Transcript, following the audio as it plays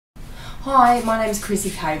Hi, my name's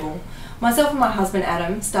Chrissy Cable. Myself and my husband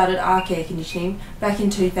Adam started Ark Air Conditioning back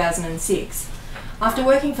in 2006. After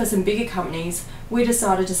working for some bigger companies, we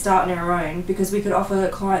decided to start on our own because we could offer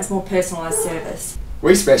clients more personalised service.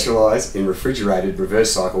 We specialise in refrigerated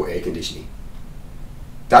reverse cycle air conditioning.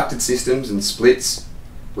 Ducted systems and splits.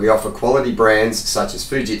 We offer quality brands such as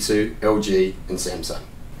Fujitsu, LG and Samsung.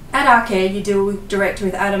 At Ark Air, you deal direct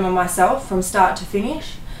with Adam and myself from start to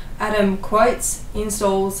finish. Adam quotes,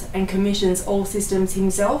 installs and commissions all systems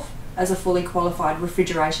himself as a fully qualified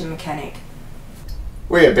refrigeration mechanic.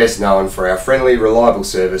 We are best known for our friendly, reliable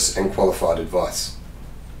service and qualified advice.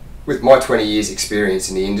 With my 20 years experience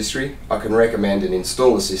in the industry, I can recommend and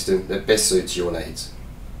install a system that best suits your needs.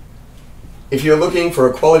 If you're looking for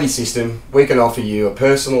a quality system, we can offer you a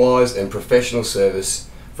personalised and professional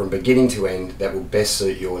service from beginning to end that will best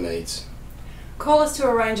suit your needs. Call us to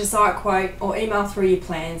arrange a site quote or email through your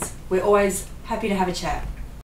plans. We're always happy to have a chat.